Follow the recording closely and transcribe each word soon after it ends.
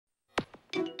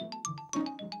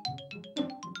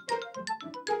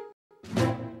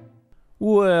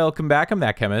Welcome back, I'm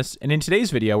that chemist, and in today's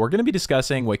video we're going to be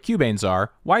discussing what Cubanes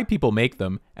are, why people make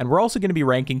them, and we're also going to be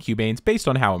ranking Cubanes based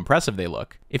on how impressive they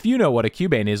look. If you know what a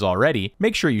Cubane is already,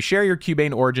 make sure you share your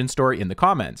Cubane origin story in the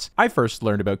comments. I first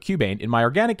learned about Cubane in my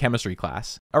organic chemistry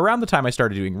class. Around the time I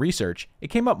started doing research,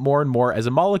 it came up more and more as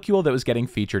a molecule that was getting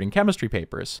featured in chemistry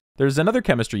papers. There's another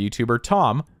chemistry YouTuber,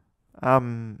 Tom,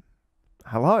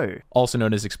 hello. also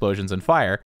known as Explosions and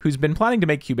Fire, who's been planning to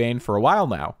make Cubane for a while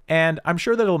now, and I'm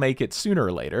sure that he'll make it sooner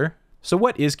or later. So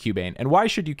what is Cubane, and why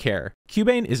should you care?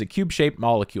 Cubane is a cube-shaped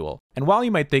molecule, and while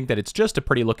you might think that it's just a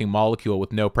pretty-looking molecule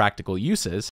with no practical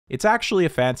uses, it's actually a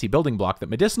fancy building block that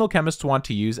medicinal chemists want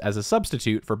to use as a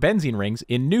substitute for benzene rings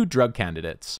in new drug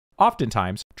candidates.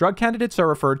 Oftentimes, drug candidates are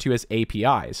referred to as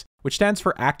APIs, which stands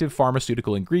for active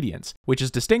pharmaceutical ingredients, which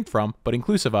is distinct from, but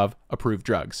inclusive of, approved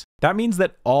drugs. That means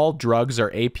that all drugs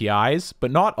are APIs, but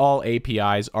not all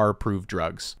APIs are approved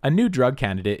drugs. A new drug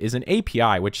candidate is an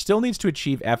API which still needs to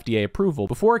achieve FDA approval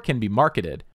before it can be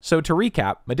marketed. So to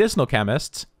recap, medicinal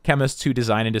chemists who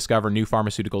design and discover new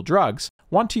pharmaceutical drugs,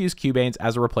 want to use Cubanes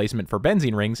as a replacement for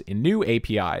benzene rings in new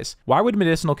APIs. Why would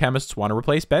medicinal chemists want to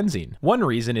replace benzene? One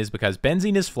reason is because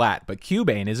benzene is flat, but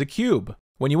Cubane is a cube.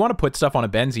 When you want to put stuff on a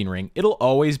benzene ring, it'll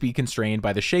always be constrained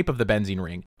by the shape of the benzene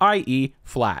ring, i.e.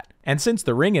 flat. And since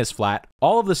the ring is flat,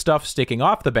 all of the stuff sticking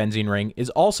off the benzene ring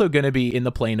is also going to be in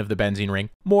the plane of the benzene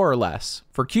ring, more or less.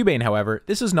 For Cubane, however,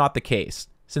 this is not the case.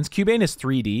 Since Cubane is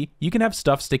 3D, you can have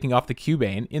stuff sticking off the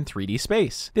Cubane in 3D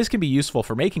space. This can be useful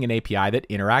for making an API that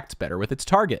interacts better with its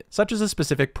target, such as a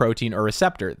specific protein or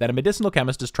receptor that a medicinal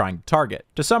chemist is trying to target.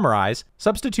 To summarize,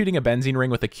 substituting a benzene ring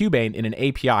with a Cubane in an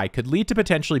API could lead to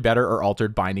potentially better or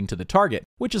altered binding to the target,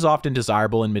 which is often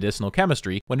desirable in medicinal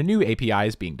chemistry when a new API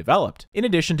is being developed. In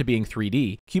addition to being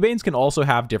 3D, Cubanes can also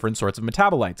have different sorts of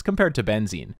metabolites compared to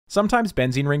benzene. Sometimes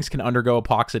benzene rings can undergo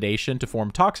epoxidation to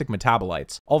form toxic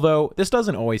metabolites, although this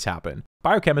doesn't always happen.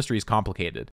 Biochemistry is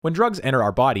complicated. When drugs enter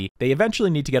our body, they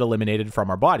eventually need to get eliminated from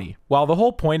our body. While the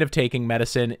whole point of taking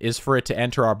medicine is for it to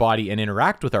enter our body and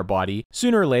interact with our body,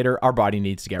 sooner or later our body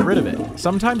needs to get rid of it.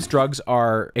 Sometimes drugs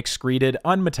are excreted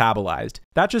unmetabolized.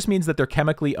 That just means that they're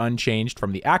chemically unchanged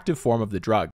from the active form of the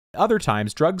drug. Other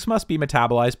times, drugs must be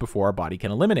metabolized before our body can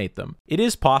eliminate them. It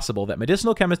is possible that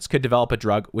medicinal chemists could develop a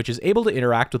drug which is able to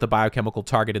interact with a biochemical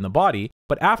target in the body,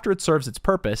 but after it serves its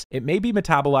purpose, it may be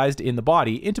metabolized in the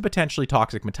body into potentially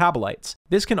toxic metabolites.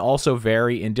 This can also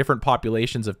vary in different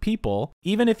populations of people.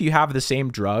 Even if you have the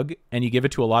same drug and you give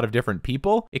it to a lot of different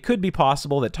people, it could be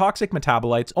possible that toxic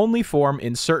metabolites only form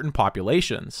in certain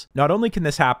populations. Not only can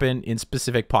this happen in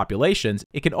specific populations,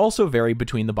 it can also vary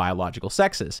between the biological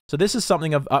sexes. So this is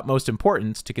something of utmost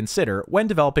importance to consider when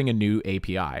developing a new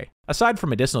API. Aside from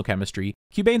medicinal chemistry,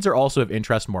 Cubanes are also of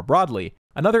interest more broadly.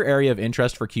 Another area of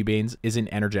interest for Cubanes is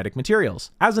in energetic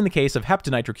materials, as in the case of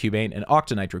heptanitrocubane and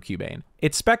octanitrocubane.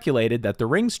 It's speculated that the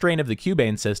ring strain of the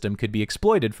Cubane system could be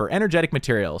exploited for energetic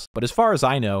materials, but as far as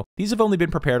I know, these have only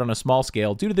been prepared on a small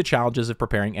scale due to the challenges of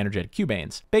preparing energetic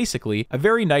Cubanes. Basically, a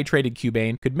very nitrated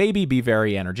Cubane could maybe be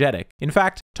very energetic. In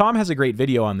fact, Tom has a great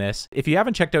video on this. If you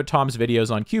haven't checked out Tom's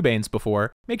videos on Cubanes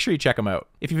before, make sure you check them out.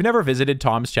 If you've never visited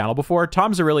Tom's channel before,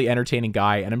 Tom's a really entertaining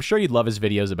guy, and I'm sure you'd love his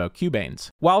videos about Cubanes.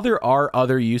 While there are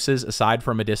other uses aside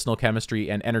from medicinal chemistry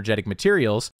and energetic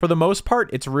materials, for the most part,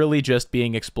 it's really just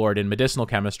being explored in medicinal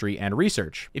chemistry and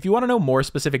research. If you want to know more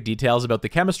specific details about the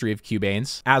chemistry of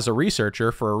Cubanes, as a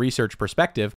researcher for a research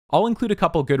perspective, I'll include a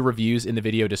couple good reviews in the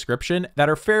video description that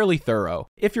are fairly thorough.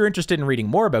 If you're interested in reading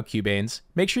more about Cubanes,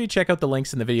 make sure you check out the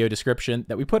links in the video description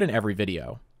that we put in every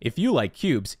video. If you like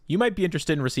cubes, you might be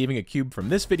interested in receiving a cube from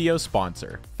this video's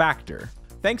sponsor, Factor.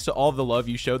 Thanks to all of the love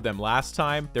you showed them last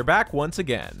time, they're back once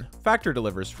again. Factor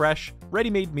delivers fresh,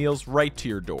 ready-made meals right to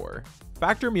your door.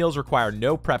 Factor meals require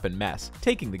no prep and mess,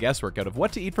 taking the guesswork out of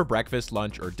what to eat for breakfast,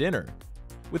 lunch, or dinner.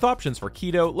 With options for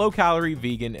keto, low-calorie,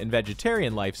 vegan, and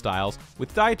vegetarian lifestyles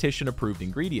with dietitian-approved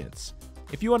ingredients.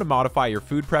 If you want to modify your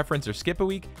food preference or skip a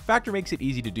week, Factor makes it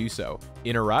easy to do so.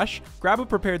 In a rush, grab a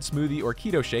prepared smoothie or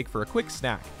keto shake for a quick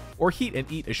snack, or heat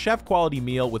and eat a chef-quality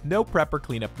meal with no prep or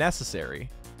cleanup necessary.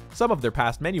 Some of their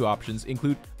past menu options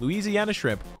include Louisiana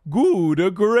shrimp,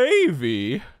 Gouda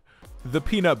gravy, the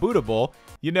peanut Buddha bowl.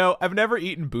 You know, I've never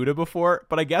eaten Buddha before,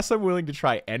 but I guess I'm willing to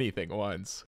try anything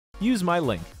once. Use my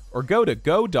link, or go to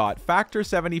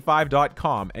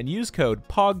go.factor75.com and use code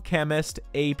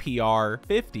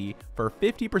POGCHEMISTAPR50 for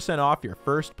 50% off your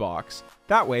first box.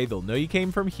 That way they'll know you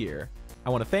came from here. I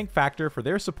want to thank Factor for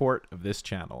their support of this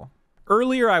channel.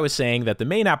 Earlier I was saying that the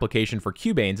main application for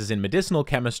Cubanes is in medicinal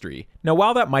chemistry. Now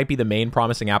while that might be the main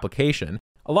promising application,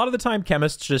 A lot of the time,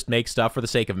 chemists just make stuff for the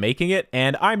sake of making it,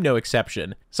 and I'm no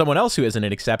exception. Someone else who isn't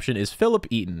an exception is Philip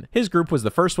Eaton. His group was the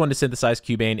first one to synthesize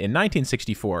cubane in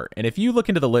 1964, and if you look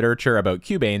into the literature about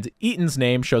cubanes, Eaton's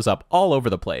name shows up all over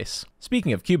the place.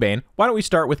 Speaking of cubane, why don't we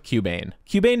start with cubane?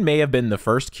 Cubane may have been the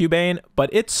first cubane,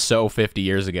 but it's so 50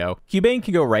 years ago. Cubane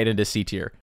can go right into C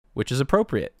tier, which is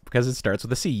appropriate because it starts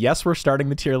with a C. Yes, we're starting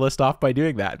the tier list off by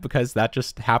doing that because that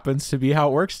just happens to be how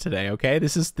it works today, okay?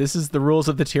 This is the rules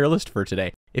of the tier list for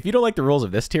today. If you don't like the rules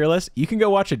of this tier list, you can go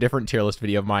watch a different tier list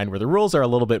video of mine where the rules are a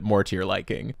little bit more to your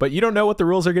liking. But you don't know what the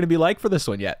rules are going to be like for this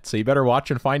one yet, so you better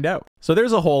watch and find out. So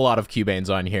there's a whole lot of cubanes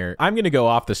on here. I'm going to go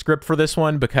off the script for this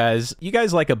one because you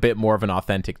guys like a bit more of an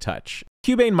authentic touch.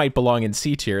 Cubane might belong in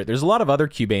C tier. There's a lot of other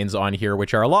cubanes on here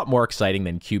which are a lot more exciting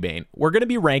than cubane. We're going to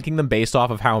be ranking them based off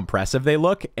of how impressive they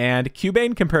look, and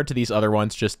cubane compared to these other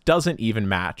ones just doesn't even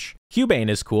match. Cubane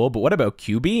is cool, but what about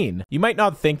cubene? You might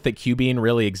not think that cubene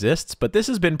really exists, but this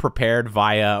has been prepared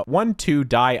via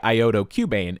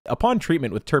 1,2-diiodocubane. Upon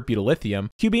treatment with terputolithium,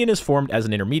 cubene is formed as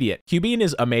an intermediate. Cubene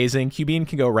is amazing. Cubene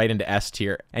can go right into S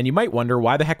tier, and you might wonder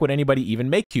why the heck would anybody even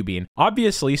make cubene?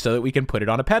 Obviously so that we can put it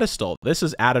on a pedestal. This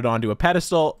is added onto a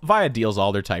pedestal via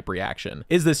Diels-Alder type reaction.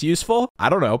 Is this useful? I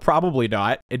don't know, probably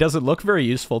not. It doesn't look very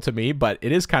useful to me, but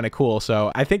it is kind of cool,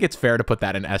 so I think it's fair to put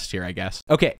that in S tier, I guess.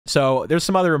 Okay, so there's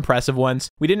some other impressive ones.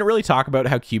 We didn't really talk about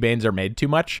how cubanes are made too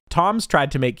much. Tom's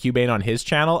tried to make cubane on his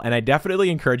channel, and I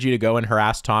definitely encourage you to go and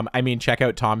harass Tom. I mean, check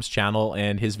out Tom's channel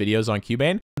and his videos on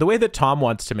cubane. The way that Tom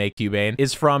wants to make cubane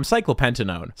is from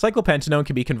cyclopentanone. Cyclopentanone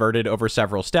can be converted over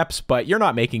several steps, but you're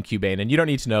not making cubane, and you don't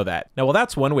need to know that. Now, while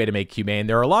that's one way to make cubane,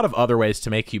 there are a lot of other ways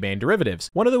to make cubane derivatives.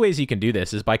 One of the ways you can do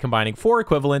this is by combining 4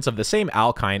 equivalents of the same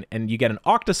alkyne, and you get an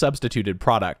octa-substituted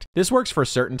product. This works for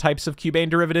certain types of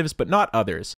cubane derivatives, but not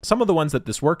others. Some of the ones that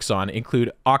this works on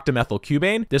include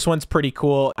octamethylcubane. This one's pretty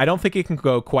cool. I don't think it can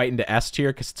go quite into S tier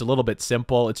because it's a little bit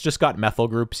simple. It's just got methyl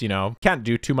groups, you know. Can't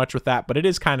do too much with that, but it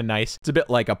is kind of nice. It's a bit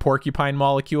like a porcupine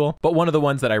molecule. But one of the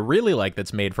ones that I really like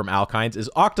that's made from alkynes is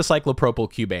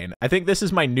octacyclopropylcubane. I think this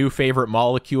is my new favorite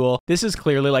molecule. This is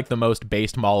clearly like the most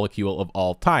based molecule of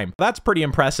all time. That's pretty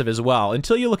impressive as well,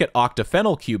 until you look at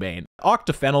octaphenylcubane.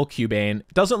 Octaphenylcubane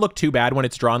doesn't look too bad when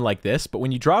it's drawn like this, but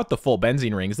when you draw out the full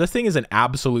benzene rings, this thing is an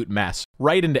absolute mess,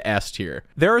 right into S tier.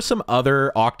 There are some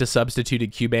other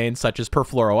octa-substituted cubanes, such as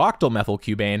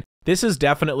perfluorooctylmethylcubane. This is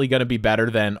definitely going to be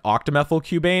better than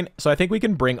octamethylcubane, so I think we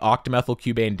can bring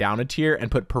octamethylcubane down a tier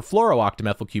and put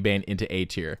perfluorooctamethylcubane into A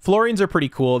tier. Fluorines are pretty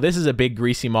cool. This is a big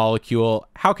greasy molecule.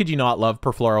 How could you not love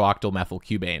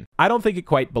perfluorooctylmethylcubane? I don't think it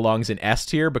quite belongs in S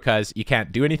tier because you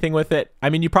can't do anything with it. I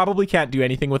mean, you probably can't do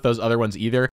anything with those other ones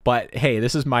either, but hey,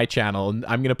 this is my channel and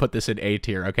I'm going to put this in A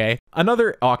tier, okay?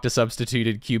 Another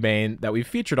octa-substituted cubane that we've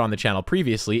featured on the channel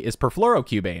previously is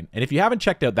perfluorocubane, and if you haven't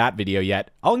checked out that video yet,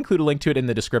 I'll include a link to it in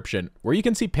the description, where you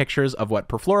can see pictures of what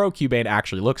perfluorocubane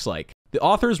actually looks like. The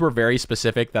authors were very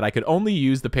specific that I could only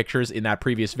use the pictures in that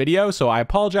previous video, so I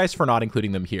apologize for not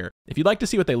including them here. If you'd like to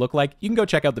see what they look like, you can go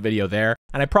check out the video there,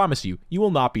 and I promise you, you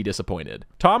will not be disappointed.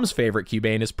 Tom's favorite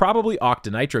cubane is probably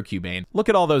octanitrocubane. Look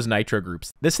at all those nitro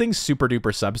groups. This thing's super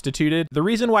duper substituted. The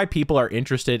reason why people are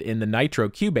interested in the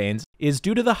nitrocubanes is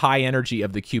due to the high energy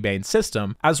of the cubane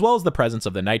system, as well as the presence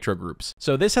of the nitro groups.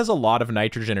 So this has a lot of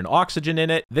nitrogen and oxygen in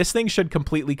it. This thing should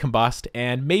completely combust,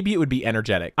 and maybe it would be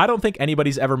energetic. I don't think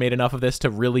anybody's ever made enough of this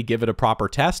to really give it a proper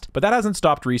test, but that hasn't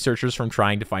stopped researchers from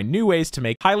trying to find new ways to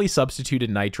make highly substituted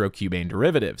nitrocubane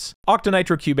derivatives.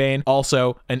 Octanitrocubane,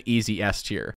 also an easy S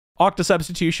tier. Octa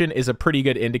substitution is a pretty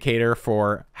good indicator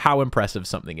for how impressive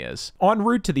something is. En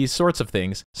route to these sorts of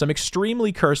things, some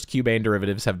extremely cursed cubane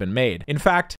derivatives have been made. In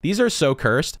fact, these are so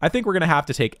cursed, I think we're going to have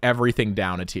to take everything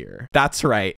down a tier. That's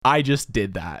right, I just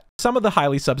did that. Some of the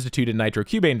highly substituted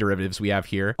nitrocubane derivatives we have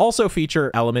here also feature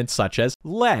elements such as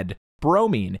lead,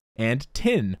 bromine, and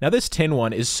tin. Now this tin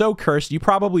one is so cursed you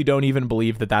probably don't even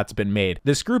believe that that's been made.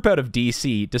 This group out of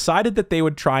DC decided that they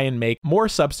would try and make more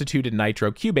substituted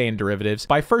nitrocubane derivatives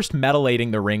by first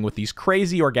metallating the ring with these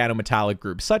crazy organometallic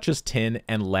groups such as tin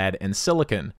and lead and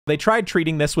silicon. They tried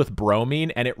treating this with bromine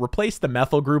and it replaced the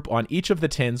methyl group on each of the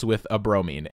tins with a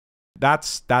bromine.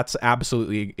 That's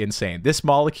absolutely insane. This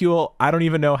molecule, I don't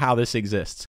even know how this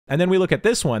exists. And then we look at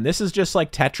this one. This is just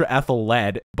like tetraethyl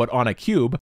lead, but on a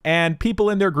cube. And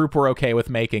people in their group were okay with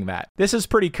making that. This is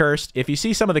pretty cursed. If you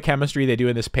see some of the chemistry they do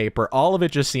in this paper, all of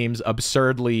it just seems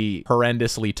absurdly,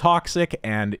 horrendously toxic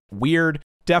and weird.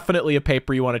 Definitely a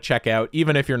paper you want to check out,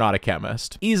 even if you're not a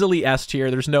chemist. Easily S tier,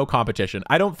 there's no competition.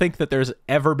 I don't think that there's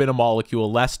ever been a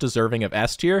molecule less deserving of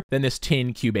S tier than this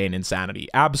tin cubane insanity.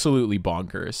 Absolutely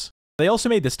bonkers. They also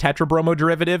made this tetrabromo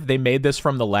derivative. They made this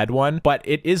from the lead one, but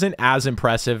it isn't as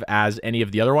impressive as any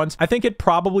of the other ones. I think it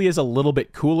probably is a little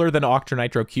bit cooler than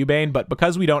octonitrocubane, but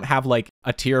because we don't have like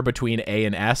a tier between A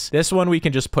and S, this one we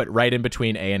can just put right in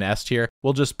between A and S tier.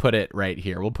 We'll just put it right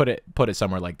here. We'll put it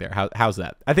somewhere like there. How's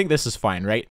that? I think this is fine,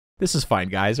 right? This is fine,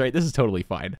 guys, right? This is totally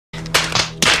fine.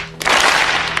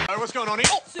 What's going on here?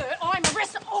 Oh, sir, I'm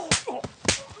arrested.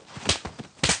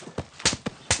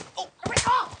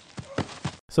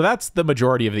 So that's the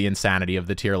majority of the insanity of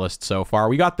the tier list so far.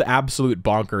 We got the absolute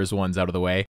bonkers ones out of the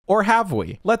way. Or have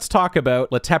we? Let's talk about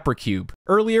BUTTERCUBE.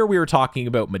 Earlier, we were talking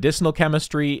about medicinal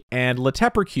chemistry, and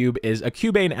BUTTERCUBE is a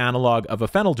cubane analog of a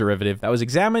phenyl derivative that was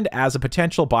examined as a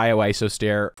potential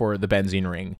bioisoster for the benzene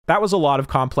ring. That was a lot of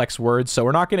complex words, so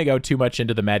we're not going to go too much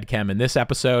into the medchem in this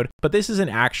episode, but this is an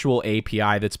actual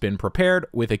API that's been prepared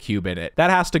with a cube in it. That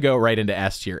has to go right into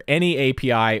S tier. Any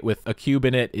API with a cube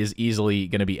in it is easily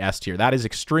going to be S tier. That is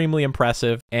extremely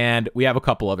impressive, and we have a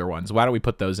couple other ones. Why don't we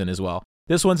put those in as well?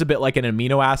 This one's a bit like an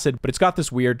amino acid, but it's got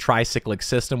this weird tricyclic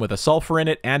system with a sulfur in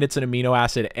it, and it's an amino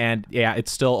acid, and yeah, it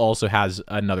still also has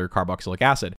another carboxylic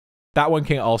acid. That one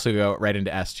can also go right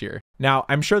into S tier. Now,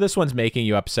 I'm sure this one's making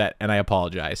you upset, and I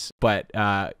apologize, but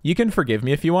you can forgive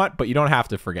me if you want, but you don't have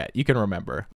to forget. You can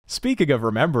remember. Speaking of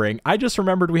remembering, I just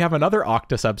remembered we have another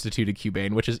octa-substituted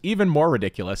cubane, which is even more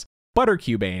ridiculous.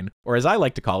 BUTTERCUBANE, or as I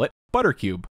like to call it,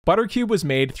 BUTTERCUBE. BUTTERCUBE was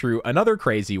made through another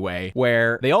crazy way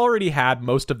where they already had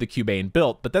most of the cubane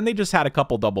built, but then they just had a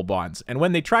couple double bonds. And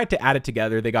when they tried to add it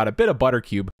together, they got a bit of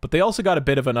BUTTERCUBE, but they also got a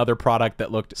bit of another product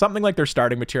that looked something like their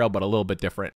starting material, but a little bit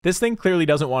different. This thing clearly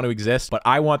doesn't want to exist, but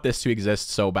I want this to exist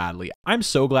so badly. I'm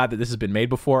so glad that this has been made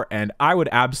before, and I would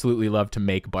absolutely love to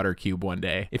make BUTTERCUBE one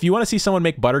day. If you want to see someone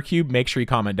make BUTTERCUBE, make sure you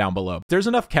comment down below. There's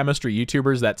enough chemistry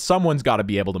YouTubers that someone's got to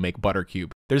be able to make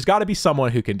BUTTERCUBE. There's got to be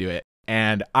someone who can do it.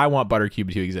 And I want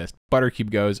BUTTERCUBE to exist.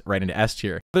 BUTTERCUBE goes right into S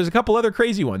tier. There's a couple other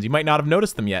crazy ones. You might not have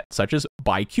noticed them yet, such as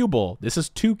bicubal. This is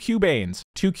 2 cubanes.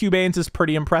 2 cubanes is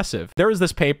pretty impressive. There was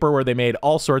this paper where they made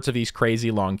all sorts of these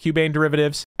crazy long cubane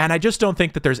derivatives, and I just don't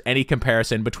think that there's any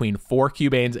comparison between 4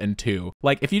 cubanes and 2.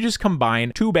 Like, if you just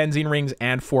combine 2 benzene rings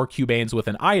and 4 cubanes with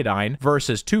an iodine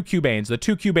versus 2 cubanes, the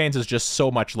 2 cubanes is just so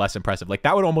much less impressive. Like,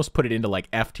 that would almost put it into like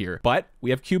F tier. But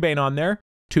we have cubane on there,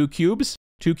 2 cubes.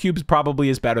 2 cubes probably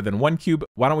is better than 1 cube.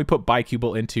 Why don't we put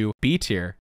bicubal into B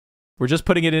tier? We're just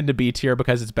putting it into B tier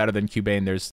because it's better than cubane.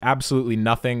 There's absolutely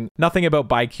nothing about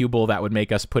bicubal that would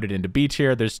make us put it into B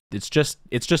tier. It's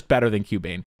just better than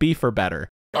cubane. B for better.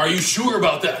 Are you sure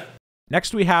about that?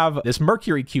 Next, we have this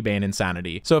mercury cubane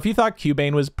insanity. So if you thought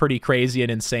cubane was pretty crazy and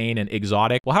insane and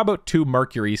exotic, well, how about 2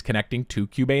 mercuries connecting 2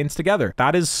 cubanes together?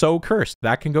 That is so cursed.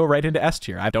 That can go right into S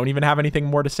tier. I don't even have anything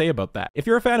more to say about that. If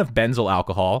you're a fan of benzyl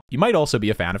alcohol, you might also be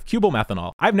a fan of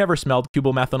cubylmethanol. I've never smelled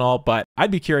cubylmethanol, but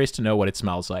I'd be curious to know what it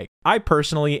smells like. I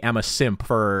personally am a simp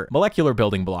for molecular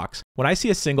building blocks. When I see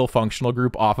a single functional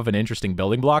group off of an interesting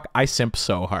building block, I simp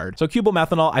so hard. So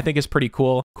cubylmethanol I think is pretty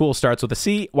cool. Cool starts with a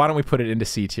C. Why don't we put it into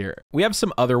C tier? We have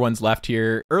some other ones left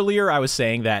here. Earlier, I was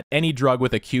saying that any drug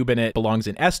with a cube in it belongs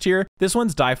in S tier. This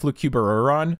one's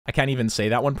diflucubiruron. I can't even say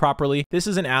that one properly. This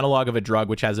is an analog of a drug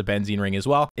which has a benzene ring as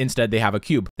well. Instead, they have a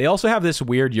cube. They also have this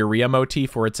weird urea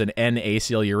motif where it's an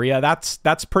N-acyl urea.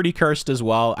 That's pretty cursed as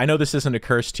well. I know this isn't a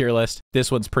cursed tier list.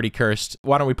 This one's pretty cursed.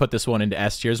 Why don't we put this one into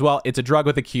S tier as well? It's a drug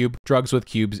with a cube. Drugs with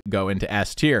cubes go into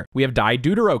S tier. We have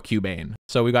dideuterocubane.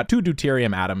 So we've got 2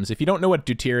 deuterium atoms. If you don't know what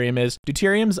deuterium is,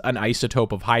 deuterium's an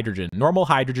isotope of hydrogen. Normal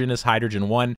hydrogen is hydrogen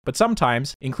 1, but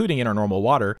sometimes, including in our normal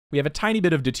water, we have a tiny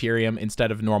bit of deuterium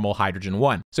instead of normal hydrogen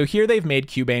 1. So here they've made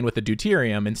cubane with a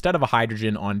deuterium instead of a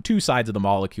hydrogen on 2 sides of the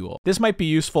molecule. This might be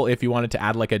useful if you wanted to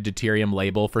add like a deuterium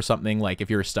label for something, like if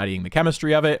you were studying the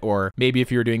chemistry of it, or maybe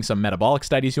if you were doing some metabolic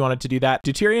studies you wanted to do that.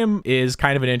 Deuterium is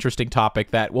kind of an interesting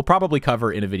topic that we'll probably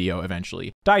cover in a video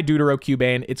eventually.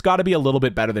 Dideuterocubane, it's got to be a little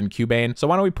bit better than cubane, so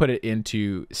why don't we put it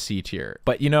into C tier?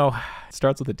 But you know, it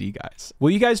starts with a D, guys.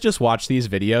 Will you guys just watch these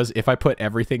videos if I put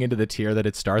everything into the tier that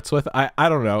it starts with? I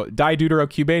don't know.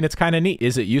 Dideuterocubane, it's kind of neat.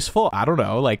 Is it useful? I don't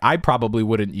know. Like, I probably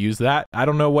wouldn't use that. I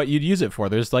don't know what you'd use it for.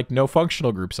 There's like no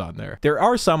functional groups on there. There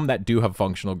are some that do have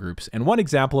functional groups, and one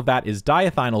example of that is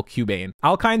diethynylcubane.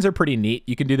 Alkynes are pretty neat.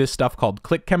 You can do this stuff called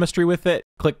click chemistry with it.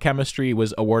 Click chemistry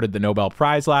was awarded the Nobel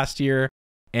Prize last year.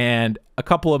 And A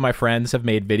couple of my friends have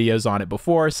made videos on it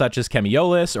before, such as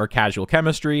Chemiolis or Casual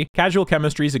Chemistry. Casual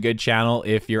Chemistry is a good channel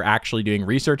if you're actually doing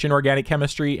research in organic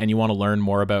chemistry and you want to learn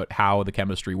more about how the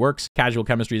chemistry works. Casual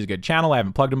Chemistry is a good channel. I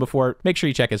haven't plugged him before. Make sure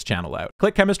you check his channel out.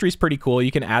 Click Chemistry is pretty cool.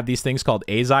 You can add these things called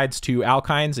azides to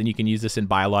alkynes, and you can use this in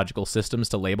biological systems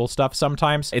to label stuff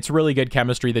sometimes. It's really good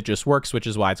chemistry that just works, which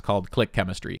is why it's called Click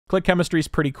Chemistry. Click Chemistry is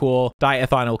pretty cool.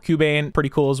 Diethylcubane, pretty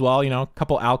cool as well. You know, a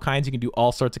couple alkynes. You can do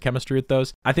all sorts of chemistry with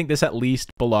those. I think this at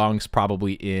least belongs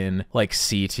probably in like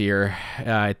C tier.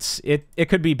 It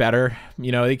could be better.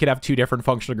 You know, it could have two different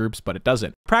functional groups, but it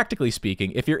doesn't. Practically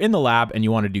speaking, if you're in the lab and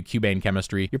you want to do cubane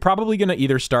chemistry, you're probably going to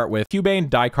either start with cubane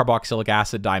dicarboxylic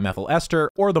acid dimethyl ester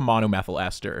or the monomethyl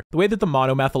ester. The way that the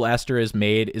monomethyl ester is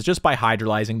made is just by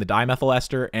hydrolyzing the dimethyl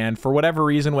ester, and for whatever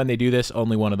reason when they do this,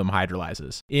 only one of them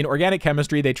hydrolyzes. In organic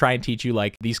chemistry, they try and teach you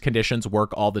like these conditions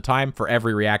work all the time for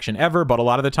every reaction ever, but a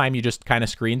lot of the time you just kind of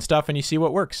screen stuff and you see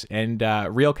what works. And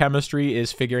real chemistry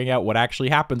is figuring out what actually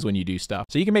happens when you do stuff.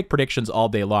 So you can make predictions all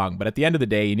day long, but at the end of the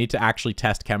day, you need to actually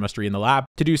test chemistry in the lab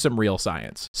to do some real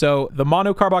science. So the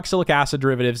monocarboxylic acid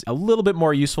derivatives, a little bit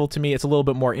more useful to me. It's a little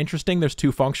bit more interesting. There's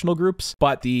two functional groups,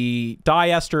 but the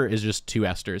diester is just two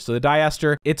esters. So the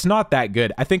diester, it's not that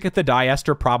good. I think that the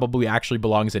diester probably actually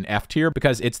belongs in F tier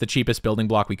because it's the cheapest building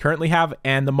block we currently have.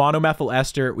 And the monomethyl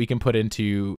ester we can put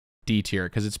into D tier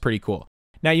because it's pretty cool.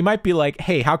 Now, you might be like,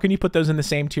 hey, how can you put those in the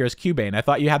same tier as Cubane? I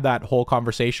thought you had that whole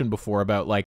conversation before about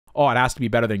like, oh, it has to be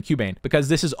better than Cubane because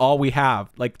this is all we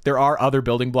have. Like, there are other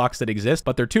building blocks that exist,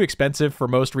 but they're too expensive for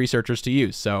most researchers to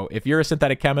use. So if you're a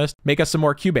synthetic chemist, make us some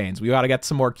more Cubanes. We got to get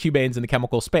some more Cubanes in the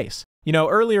chemical space. You know,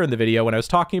 earlier in the video, when I was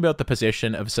talking about the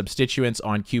position of substituents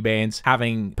on Cubanes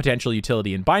having potential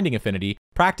utility in binding affinity,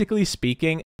 practically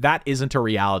speaking, that isn't a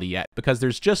reality yet because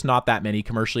there's just not that many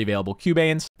commercially available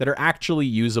Cubanes that are actually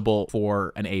usable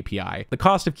for an API. The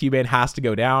cost of Cubane has to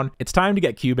go down. It's time to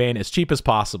get Cubane as cheap as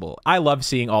possible. I love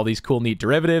seeing all these cool, neat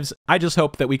derivatives. I just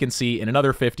hope that we can see in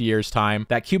another 50 years' time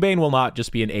that Cubane will not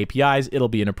just be in APIs, it'll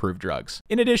be in approved drugs.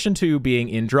 In addition to being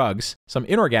in drugs, some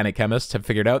inorganic chemists have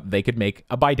figured out they could make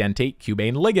a bidentate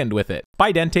Cubane ligand with it.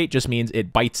 Bidentate just means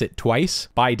it bites it twice.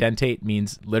 Bidentate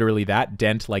means literally that,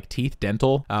 dent like teeth,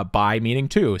 dental, bi meaning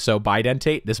two. So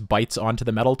bidentate, this bites onto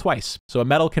the metal twice. So a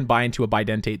metal can bind to a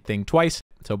bidentate thing twice.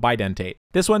 So bidentate.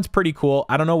 This one's pretty cool.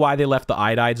 I don't know why they left the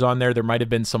iodides on there. There might have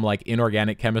been some like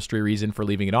inorganic chemistry reason for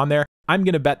leaving it on there. I'm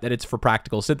going to bet that it's for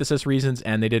practical synthesis reasons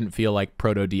and they didn't feel like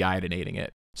proto-deiodinating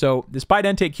it. So this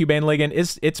bidentate Cubane ligand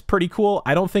it's pretty cool.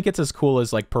 I don't think it's as cool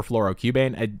as like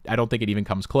perfluorocubane. I don't think it even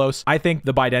comes close. I think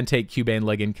the bidentate Cubane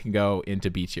ligand can go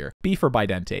into B tier. B for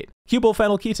bidentate.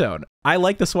 Cubylphenylketone. I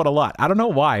like this one a lot. I don't know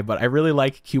why, but I really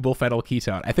like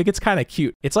cubylphenylketone. I think it's kind of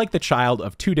cute. It's like the child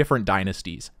of two different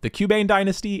dynasties, the Cubane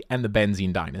dynasty and the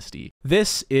Benzene dynasty.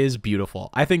 This is beautiful.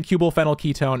 I think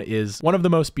cubylphenylketone is one of the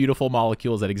most beautiful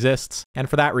molecules that exists, and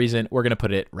for that reason, we're going to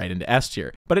put it right into S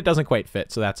tier, but it doesn't quite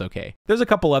fit, so that's okay. There's a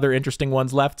couple other interesting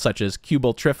ones left, such as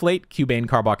cubyltriflate, cubane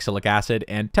carboxylic acid,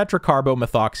 and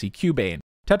tetracarbomethoxycubane.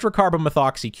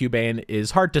 Tetracarbomethoxycubane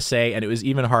is hard to say, and it was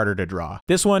even harder to draw.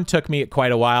 This one took me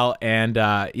quite a while, and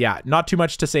yeah, not too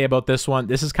much to say about this one.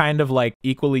 This is kind of like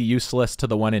equally useless to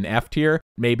the one in F tier.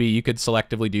 Maybe you could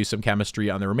selectively do some chemistry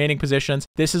on the remaining positions.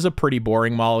 This is a pretty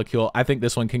boring molecule. I think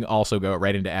this one can also go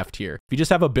right into F tier. If you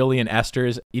just have a billion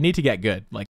esters, you need to get good.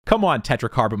 Like, come on,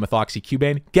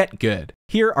 tetracarbomethoxycubane, get good.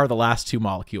 Here are the last two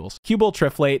molecules,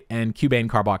 cubyltriflate and cubane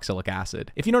carboxylic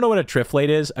acid. If you don't know what a triflate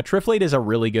is a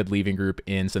really good leaving group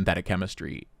in synthetic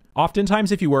chemistry.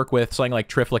 Oftentimes, if you work with something like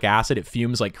triflic acid, it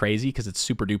fumes like crazy because it's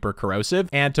super duper corrosive.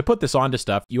 And to put this onto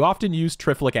stuff, you often use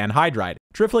triflic anhydride.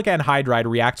 Triflic anhydride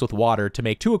reacts with water to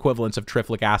make two equivalents of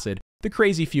triflic acid, the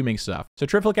crazy fuming stuff. So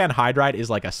triflic anhydride is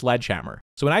like a sledgehammer.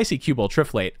 So when I see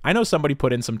cubyltriflate, I know somebody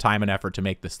put in some time and effort to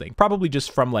make this thing, probably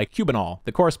just from like cubanol,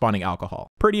 the corresponding alcohol.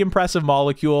 Pretty impressive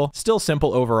molecule, still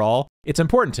simple overall. It's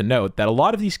important to note that a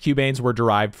lot of these cubanes were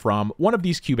derived from one of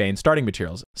these cubane starting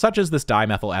materials, such as this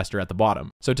dimethyl ester at the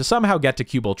bottom. So to somehow get to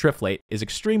cubyltriflate is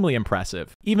extremely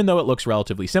impressive, even though it looks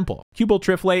relatively simple.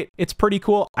 Cubyltriflate, it's pretty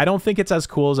cool. I don't think it's as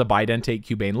cool as a bidentate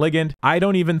Cubane ligand. I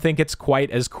don't even think it's quite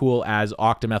as cool as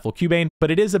octamethylcubane,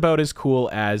 but it is about as cool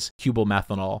as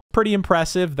cubylmethanol. Pretty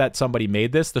impressive that somebody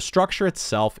made this. The structure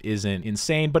itself isn't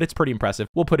insane, but it's pretty impressive.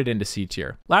 We'll put it into C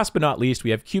tier. Last but not least, we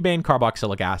have cubane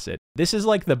carboxylic acid. This is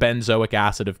like the benzoic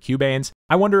acid of cubanes.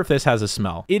 I wonder if this has a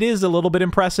smell. It is a little bit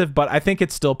impressive, but I think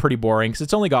it's still pretty boring because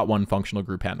it's only got one functional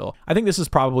group handle. I think this is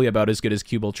probably about as good as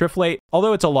cubyl triflate,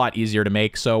 although it's a lot easier to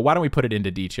make, so why don't we put it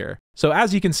into D tier? So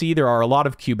as you can see, there are a lot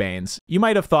of cubanes. You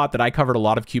might have thought that I covered a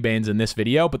lot of cubanes in this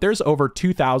video, but there's over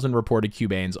 2,000 reported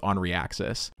cubanes on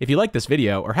Reaxys. If you like this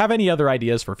video or have any other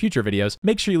ideas for future videos,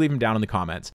 make sure you leave them down in the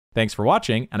comments. Thanks for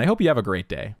watching, and I hope you have a great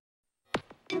day.